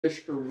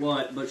fish or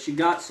what, but she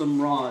got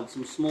some rods,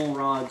 some small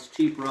rods,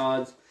 cheap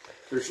rods.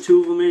 There's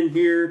 2 of them in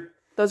here.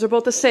 Those are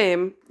both the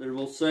same. They're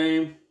both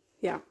same?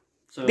 Yeah.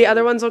 So the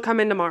other ones will come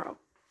in tomorrow,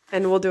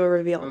 and we'll do a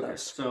reveal of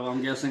those. So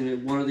I'm guessing that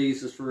one of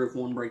these is for if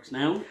one breaks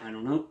down. I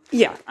don't know.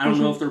 Yeah. I don't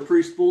know if they're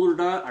pre-spooled or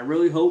not. I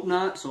really hope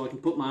not, so I can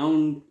put my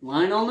own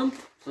line on them.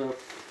 So,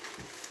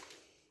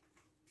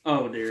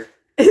 oh dear.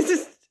 It's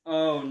just...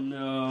 Oh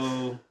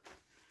no.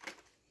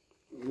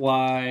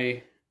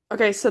 Why?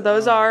 Okay, so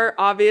those are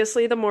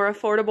obviously the more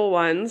affordable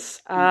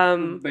ones.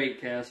 Bait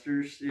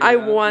casters. Yeah, I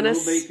want to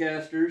bait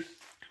casters.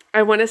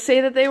 I want to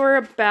say that they were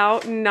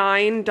about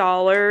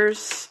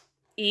 $9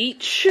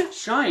 each.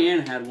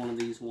 Cheyenne had one of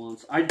these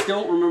once. I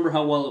don't remember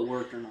how well it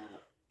worked or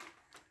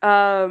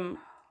not.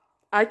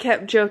 I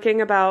kept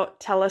joking about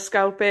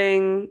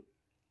telescoping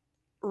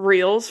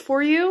reels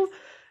for you,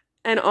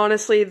 and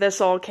honestly,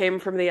 this all came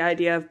from the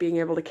idea of being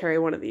able to carry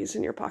one of these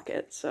in your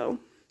pocket. So,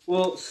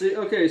 well, see,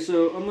 okay,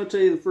 so I'm gonna tell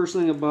you the first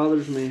thing that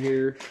bothers me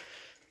here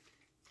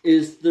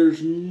is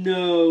there's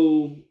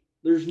nothing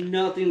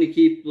to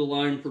keep the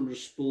line from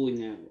just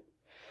spooling out.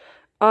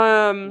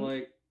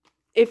 Like,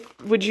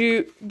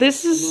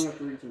 this is... I'm gonna have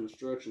to read some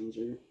instructions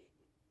here.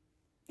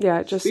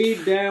 Yeah, just...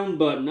 Speed down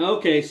button.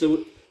 Okay,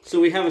 so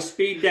we have a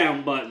speed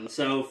down button.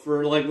 So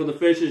for, like, when the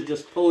fish is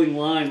just pulling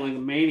line like a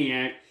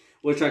maniac,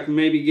 which I can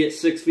maybe get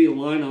 6 feet of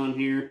line on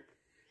here,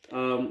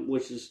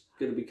 which is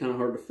gonna be kind of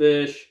hard to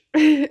fish.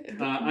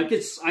 I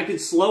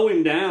could slow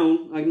him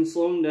down. I can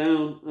slow him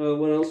down.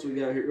 What else we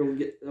got here? We'll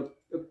get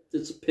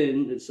it's a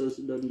pin. It says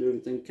it doesn't do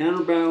anything.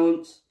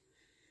 Counterbalance.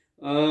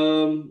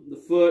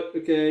 The foot.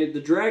 Okay,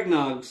 the drag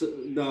knob. So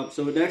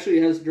it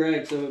actually has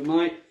drag. So it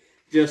might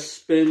just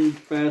spin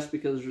fast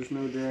because there's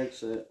no drag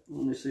set.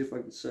 Let me see if I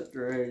can set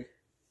drag.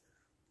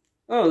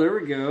 Oh, there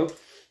we go.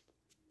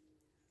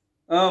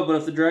 Oh, but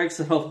if the drag's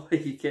set all the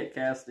way, you can't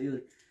cast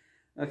either.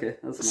 Okay,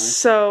 that's nice.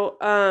 So,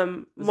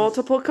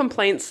 multiple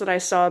complaints that I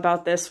saw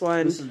about this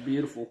one. This is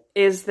beautiful.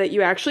 Is that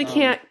you actually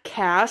can't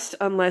cast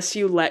unless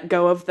you let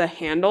go of the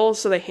handle.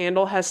 So the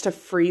handle has to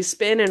free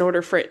spin in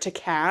order for it to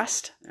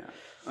cast. Yeah.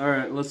 All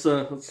right, let's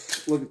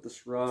look at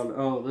this rod.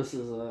 Oh, this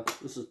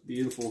is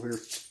beautiful here.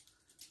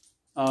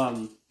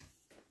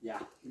 Yeah,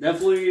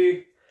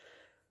 definitely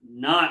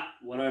not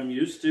what I'm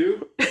used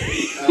to.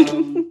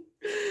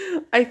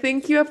 I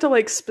think you have to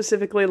like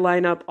specifically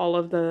line up all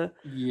of the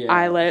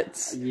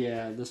eyelets.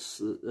 Yeah,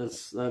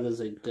 that is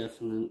a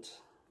definite,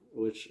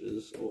 which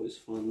is always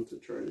fun to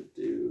try to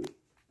do.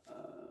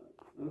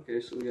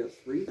 Okay, so we got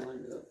 3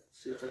 lined up.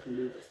 Let's see if I can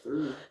do the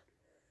 3rd.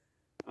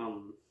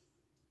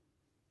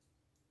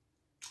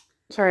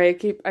 Sorry,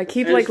 I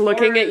keep like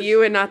looking at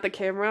you and not the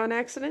camera on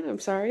accident. I'm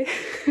sorry.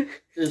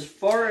 As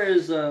far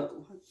as how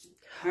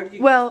do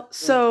you? Well,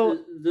 so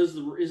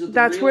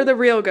that's where the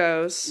reel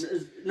goes.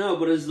 No,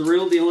 but is the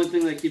reel the only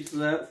thing that keeps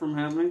that from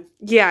happening?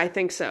 Yeah, I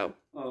think so.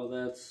 Oh,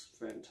 that's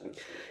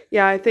fantastic.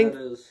 Yeah, I think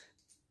that is.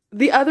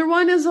 The other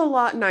one is a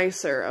lot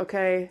nicer.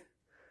 Okay,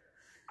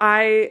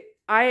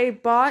 I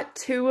bought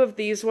 2 of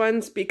these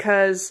ones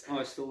because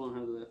I still don't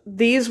have that.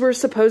 These were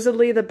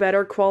supposedly the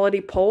better quality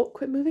pole.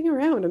 Quit moving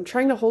around. I'm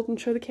trying to hold and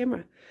show the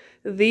camera.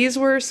 These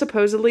were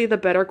supposedly the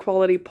better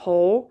quality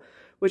pole,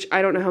 which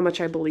I don't know how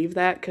much I believe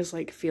that, because,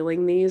 like,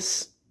 feeling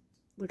these...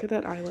 Look at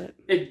that eyelet.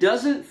 It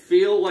doesn't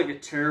feel like a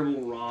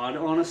terrible rod,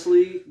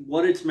 honestly.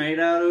 What it's made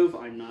out of,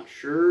 I'm not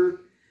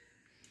sure.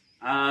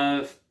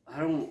 I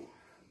don't...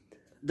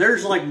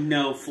 There's, like,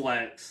 no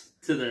flex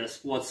to this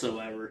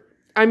whatsoever.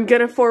 I'm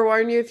gonna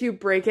forewarn you, if you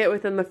break it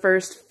within the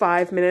first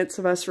 5 minutes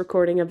of us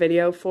recording a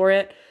video for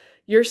it,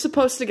 you're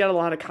supposed to get a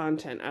lot of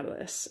content out of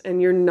this,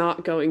 and you're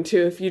not going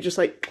to if you just,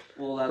 like,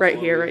 right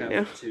here, right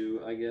now.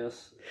 2, I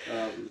guess.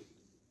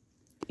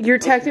 You're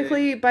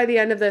technically, by the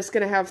end of this,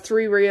 going to have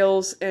 3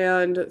 reels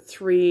and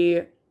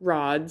 3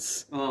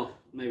 rods. Oh,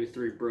 maybe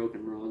 3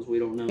 broken rods. We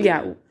don't know.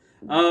 Yeah.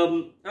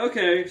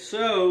 Okay,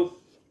 so...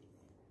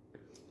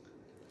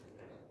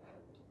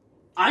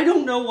 I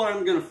don't know what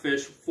I'm going to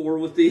fish for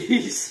with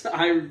these.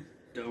 I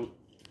don't.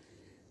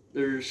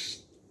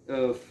 There's...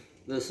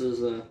 This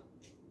is...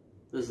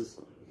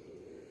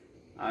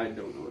 I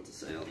don't know what to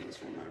say on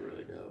this one. I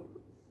really don't.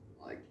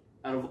 Like,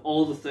 out of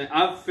all the things...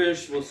 I've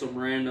fished with some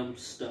random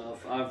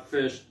stuff. I've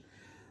fished...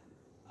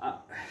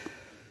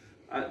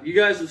 you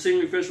guys have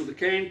seen me fish with a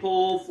cane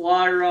pole,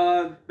 fly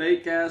rod,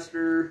 bait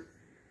caster.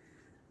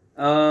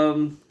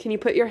 Can you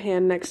put your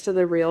hand next to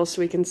the reel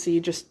so we can see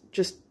just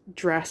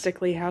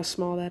drastically how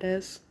small that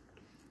is?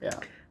 Yeah.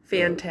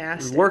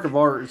 Fantastic. It's a work of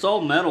art. It's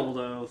all metal,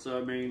 though, so,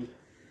 I mean,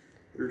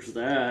 there's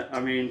that. I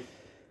mean,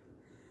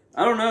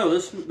 I don't know.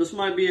 This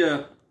might be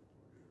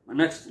my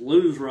next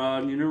lose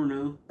rod. You never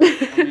know.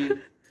 I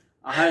mean,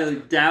 I highly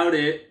doubt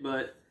it,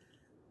 but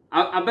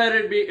I bet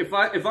it'd be if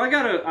I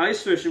got an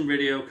ice fishing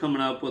video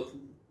coming up with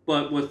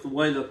the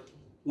way the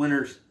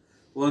winter's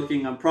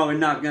looking, I'm probably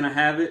not gonna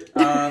have it.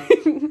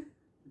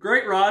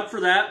 Great rod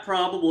for that,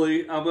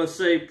 probably. I'm gonna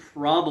say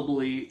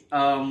probably.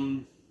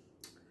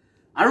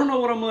 I don't know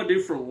what I'm gonna do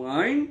for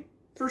line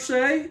per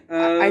se.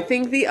 I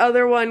think the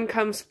other one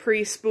comes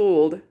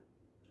pre-spooled.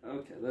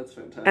 Okay, that's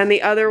fantastic. And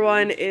the other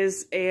one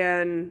is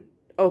an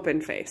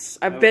open face.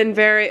 I've been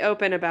very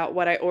open about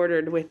what I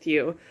ordered with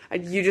you.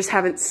 You just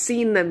haven't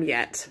seen them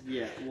yet.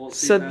 Yeah. Well,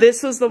 see, so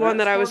this was the one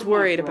that I was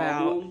worried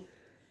about.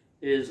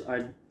 Is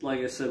like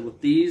I said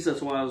with these,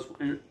 that's why I was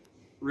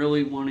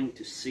really wanting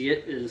to see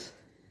it. Is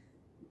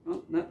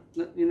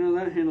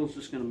that handle's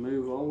just gonna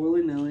move all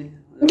willy nilly.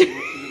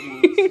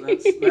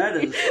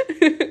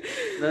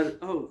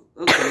 Oh,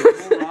 okay.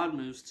 The whole rod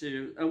moves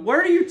too.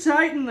 Where do you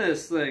tighten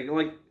this thing?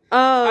 Like.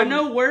 I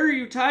know where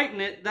you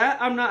tighten it.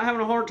 That I'm not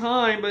having a hard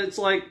time, but it's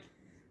like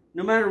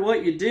no matter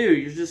what you do,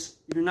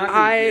 you're not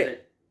gonna get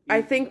it.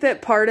 I think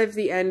that part of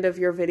the end of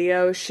your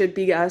video should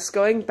be us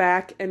going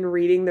back and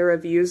reading the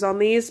reviews on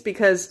these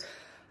because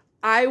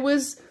I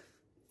was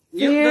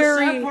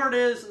very...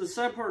 The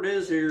sad part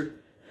is here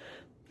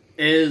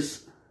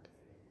is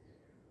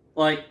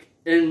like,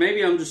 and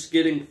maybe I'm just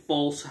getting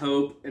false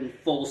hope and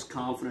false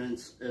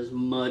confidence as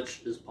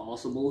much as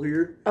possible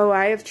here. Oh,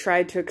 I have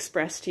tried to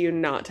express to you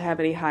not to have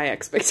any high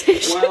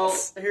expectations. Well,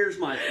 here's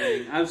my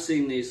thing. I've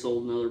seen these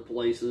sold in other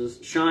places.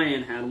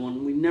 Cheyenne had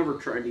one. We never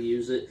tried to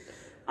use it.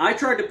 I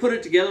tried to put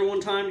it together one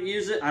time to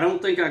use it. I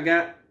don't think I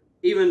got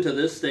even to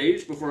this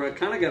stage before I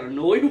kind of got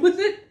annoyed with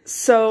it.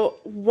 So,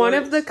 one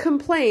of the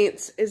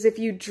complaints is if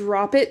you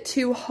drop it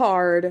too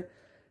hard,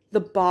 the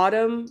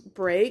bottom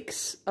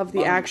breaks of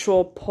the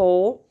actual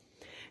pole.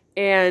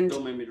 And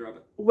don't make me drop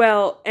it.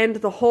 Well, and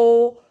the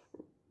whole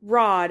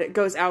rod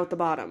goes out the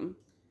bottom.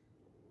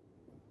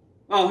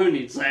 Oh, who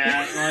needs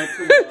that? Like,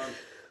 come on.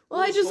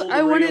 Well,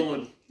 I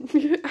wanted.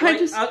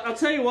 I'll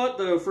tell you what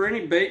though, for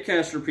any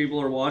baitcaster people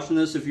who are watching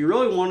this, if you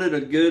really wanted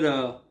a good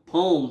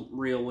palm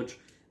reel, which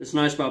is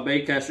nice about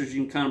baitcasters,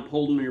 you can kind of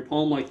hold them in your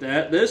palm like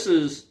that. This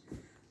is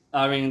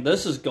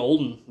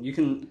golden. You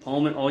can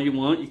palm it all you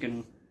want. You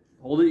can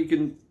hold it. You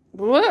can.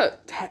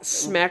 What?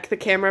 Smack the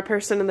camera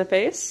person in the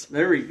face?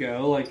 There we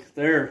go, like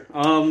there.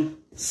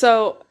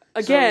 So,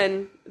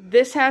 again,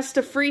 this has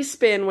to free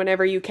spin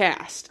whenever you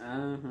cast.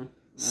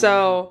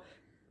 So,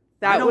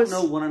 I don't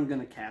know what I'm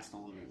going to cast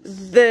on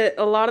this.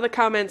 A lot of the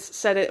comments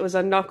said it was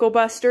a knuckle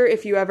buster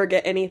if you ever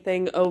get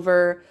anything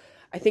over,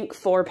 I think,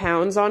 4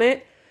 pounds on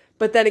it.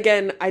 But then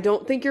again, I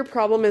don't think your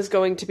problem is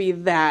going to be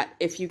that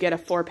if you get a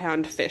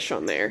 4-pound fish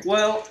on there.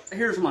 Well,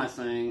 here's my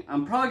thing.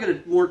 I'm probably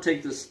going to more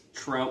take this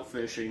trout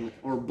fishing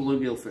or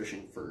bluegill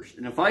fishing first.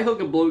 And if I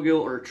hook a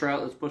bluegill or a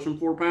trout that's pushing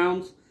 4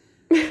 pounds,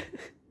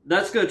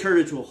 that's going to turn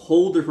into a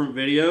whole different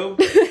video.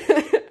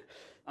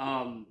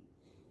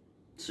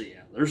 So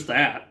yeah, there's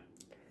that.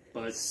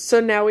 But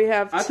so now we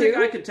have I think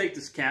I could take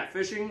this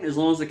catfishing as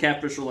long as the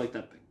catfish are like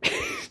that big.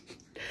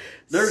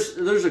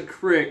 There's a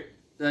creek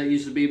that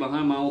used to be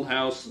behind my old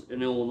house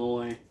in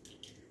Illinois,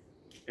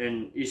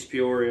 in East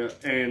Peoria,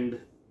 and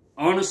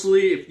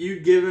honestly, if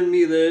you'd given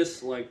me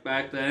this, like,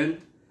 back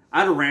then,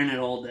 I'd have ran it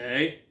all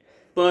day,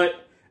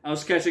 but I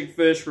was catching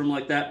fish from,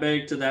 like, that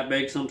big to that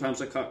big.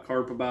 Sometimes I caught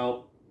carp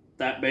about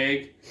that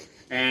big,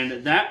 and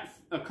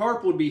a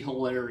carp would be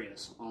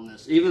hilarious on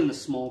this, even the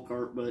small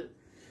carp, but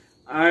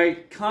I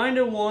kind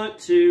of want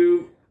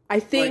to...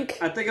 I think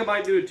I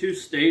might do a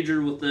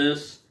 2-stager with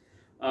this.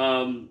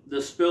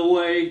 The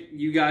spillway,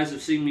 you guys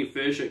have seen me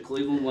fish at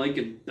Cleveland Lake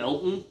in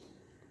Belton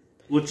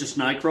with just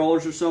night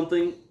crawlers or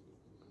something.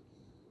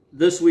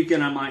 This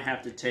weekend I might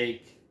have to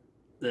take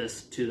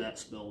this to that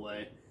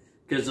spillway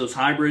because those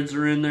hybrids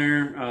are in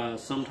there.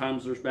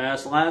 Sometimes there's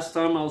bass. Last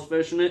time I was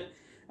fishing it,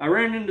 I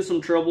ran into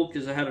some trouble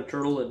because I had a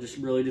turtle that just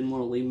really didn't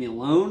want to leave me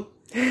alone.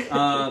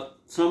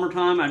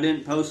 Summertime, I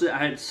didn't post it. I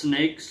had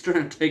snakes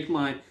trying to take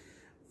my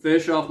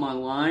fish off my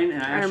line,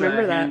 and I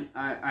remember that.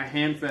 I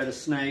hand-fed a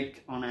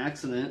snake on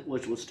accident,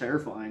 which was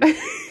terrifying.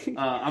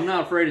 I'm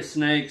not afraid of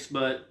snakes,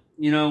 but,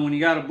 you know, when you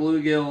got a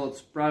bluegill, it's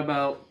probably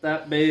about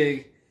that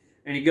big,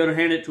 and you go to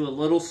hand it to a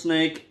little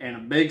snake, and a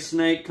big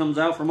snake comes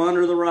out from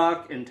under the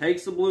rock and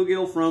takes the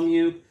bluegill from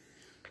you.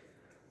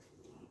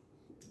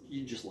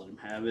 You just let him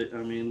have it. I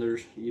mean,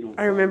 you don't...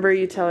 I remember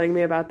you telling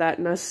me about that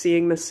and us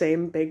seeing the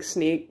same big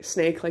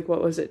snake, like,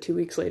 what was it, 2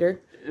 weeks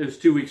later? It was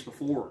 2 weeks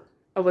before.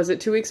 Oh, was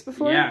it 2 weeks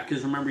before? Yeah,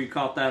 because remember you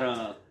caught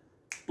that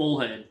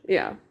bullhead.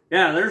 Yeah.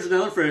 Yeah, there's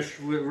another fish.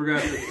 We're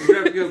gonna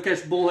have to go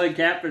catch bullhead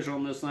catfish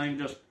on this thing.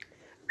 Just.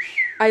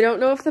 I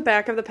don't know if the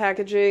back of the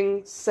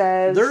packaging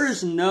says... There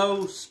is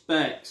no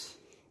specs.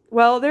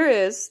 Well, there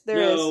is.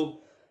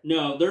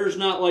 No, there's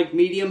not like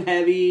medium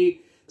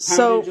heavy,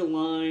 poundage of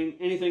line,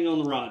 anything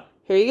on the rod.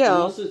 Here you go.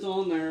 Unless it's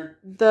on there.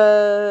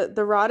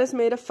 The rod is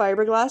made of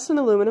fiberglass and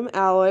aluminum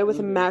alloy with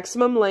a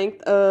maximum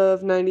length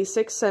of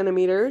 96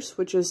 centimeters,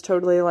 which is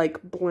totally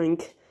like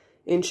blank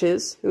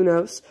inches. Who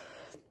knows?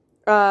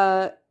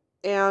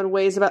 And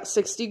weighs about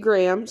 60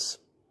 grams.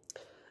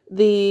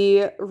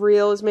 The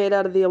reel is made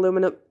out of the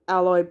aluminum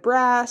alloy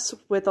brass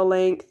with a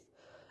length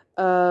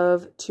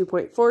of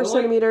 2.4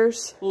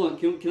 centimeters. Hold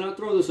on, can I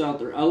throw this out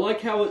there? I like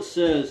how it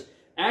says...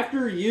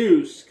 After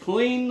use,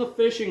 clean the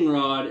fishing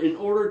rod in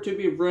order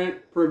to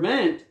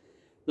prevent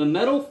the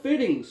metal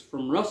fittings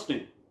from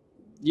rusting.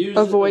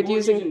 Avoid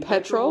using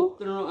petrol,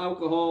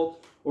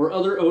 alcohol, or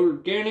other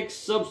organic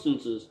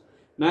substances.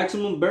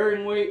 Maximum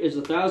bearing weight is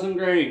 1,000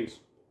 grams.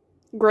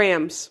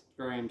 Grams.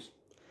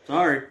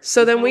 Sorry.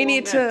 So then we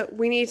need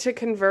to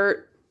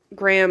convert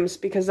grams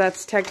because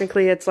that's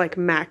technically it's like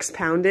max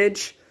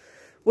poundage,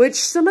 which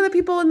some of the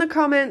people in the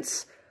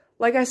comments,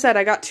 like I said,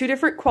 I got 2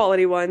 different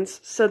quality ones.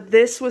 So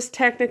this was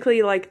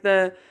technically like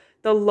the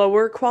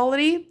lower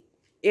quality,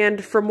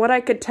 and from what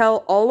I could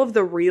tell, all of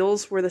the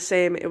reels were the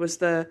same.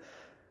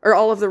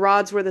 All of the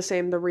rods were the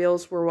same. The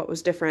reels were what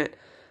was different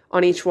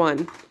on each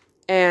one.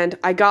 And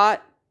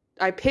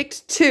I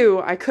picked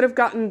 2. I could have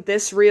gotten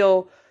this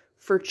reel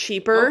for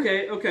cheaper.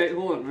 Okay,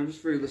 hold on. I'll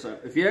just figure this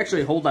out. If you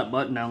actually hold that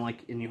button down,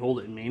 and you hold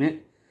it and mean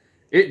it,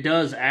 it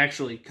does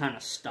actually kind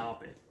of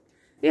stop it.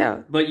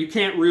 Yeah. But you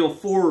can't reel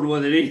forward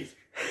with it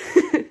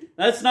either.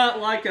 That's not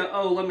like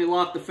let me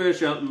lock the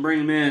fish up and bring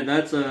him in.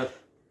 That's yeah.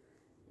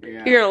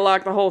 You're gonna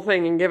lock the whole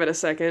thing and give it a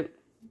second.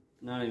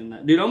 Not even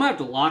that. Dude, I'm gonna have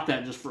to lock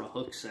that just for a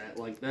hook set.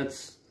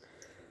 That's...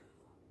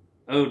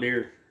 Oh,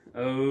 dear.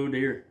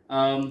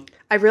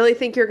 I really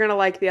think you're gonna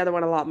like the other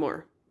one a lot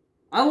more.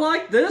 I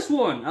like this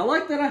one. I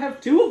like that I have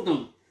 2 of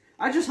them.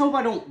 I just hope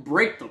I don't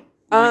break them.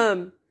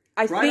 I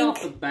right think...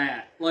 off the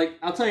bat.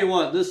 I'll tell you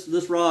what,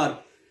 this rod,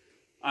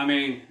 I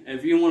mean,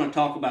 if you want to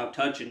talk about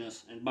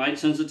touchiness and bite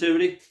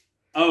sensitivity,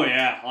 oh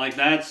yeah,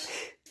 that's...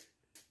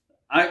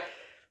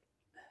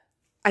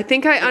 I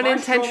think I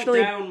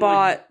unintentionally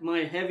bought my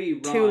heavy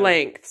rod, 2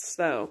 lengths,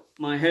 though.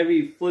 My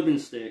heavy flipping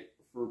stick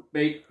for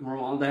bait,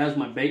 that has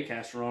my bait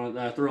caster on it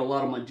that I throw a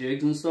lot of my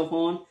jigs and stuff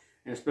on,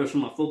 and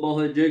especially my football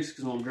head jigs,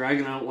 because I'm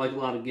dragging out like a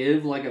lot of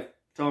give, like I've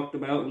talked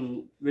about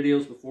in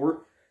videos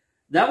before.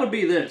 That would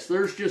be this.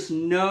 There's just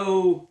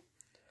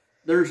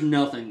there's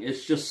nothing.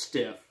 It's just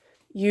stiff.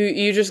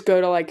 You just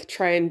go to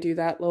try and do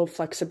that little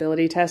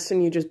flexibility test,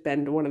 and you just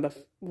bend one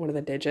of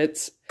the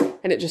digits,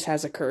 and it just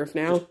has a curve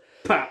now. Just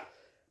pop.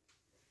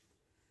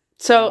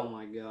 So, oh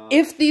my God.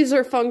 If these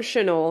are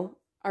functional,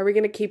 are we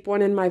going to keep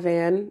one in my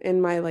van, in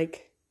my,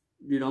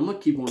 Dude, I'm going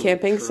to keep one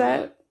camping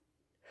set?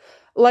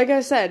 Like I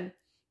said,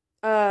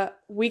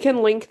 we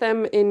can link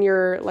them in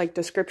your,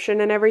 description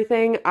and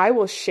everything. I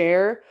will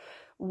share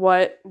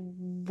which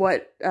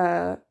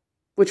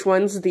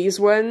ones these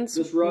ones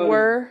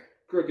were.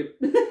 Crooked.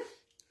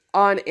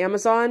 On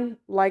Amazon.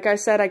 Like I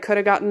said, I could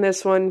have gotten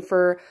this one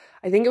for,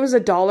 I think it was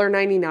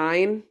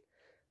 $1.99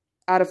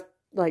 out of,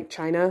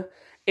 China.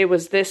 It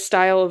was this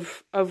style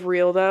of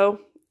reel,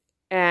 though,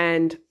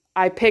 and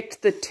I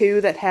picked the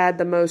 2 that had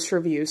the most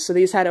reviews. So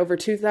these had over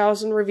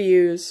 2,000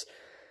 reviews,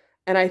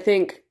 and I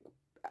think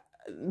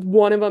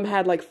one of them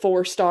had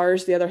 4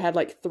 stars, the other had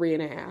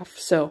 3.5.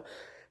 So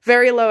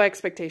very low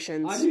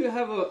expectations. I do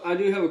have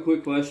a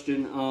quick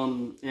question,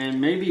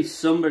 and maybe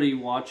somebody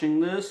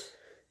watching this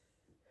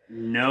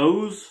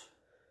knows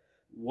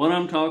what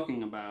I'm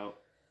talking about,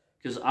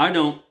 because I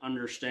don't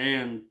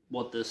understand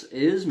what this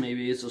is.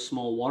 Maybe it's a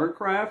small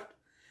watercraft.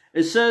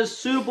 It says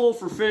suitable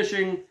for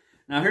fishing.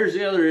 Now, here's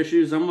the other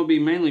issues. I'm going to be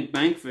mainly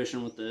bank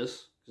fishing with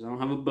this, because I don't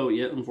have a boat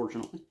yet,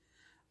 unfortunately.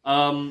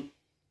 From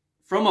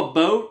a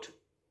boat,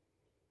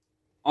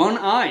 on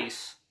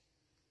ice,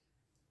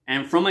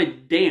 and from a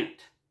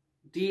dant.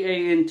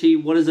 D-A-N-T,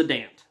 what is a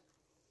dant?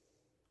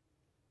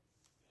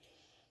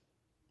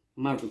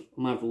 I might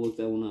have to look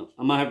that one up.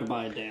 I might have to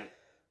buy a dant.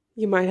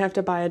 You might have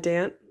to buy a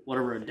dant.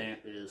 Whatever a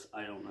dant is,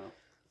 I don't know.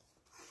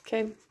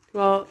 Okay,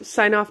 well,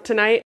 sign off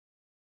tonight.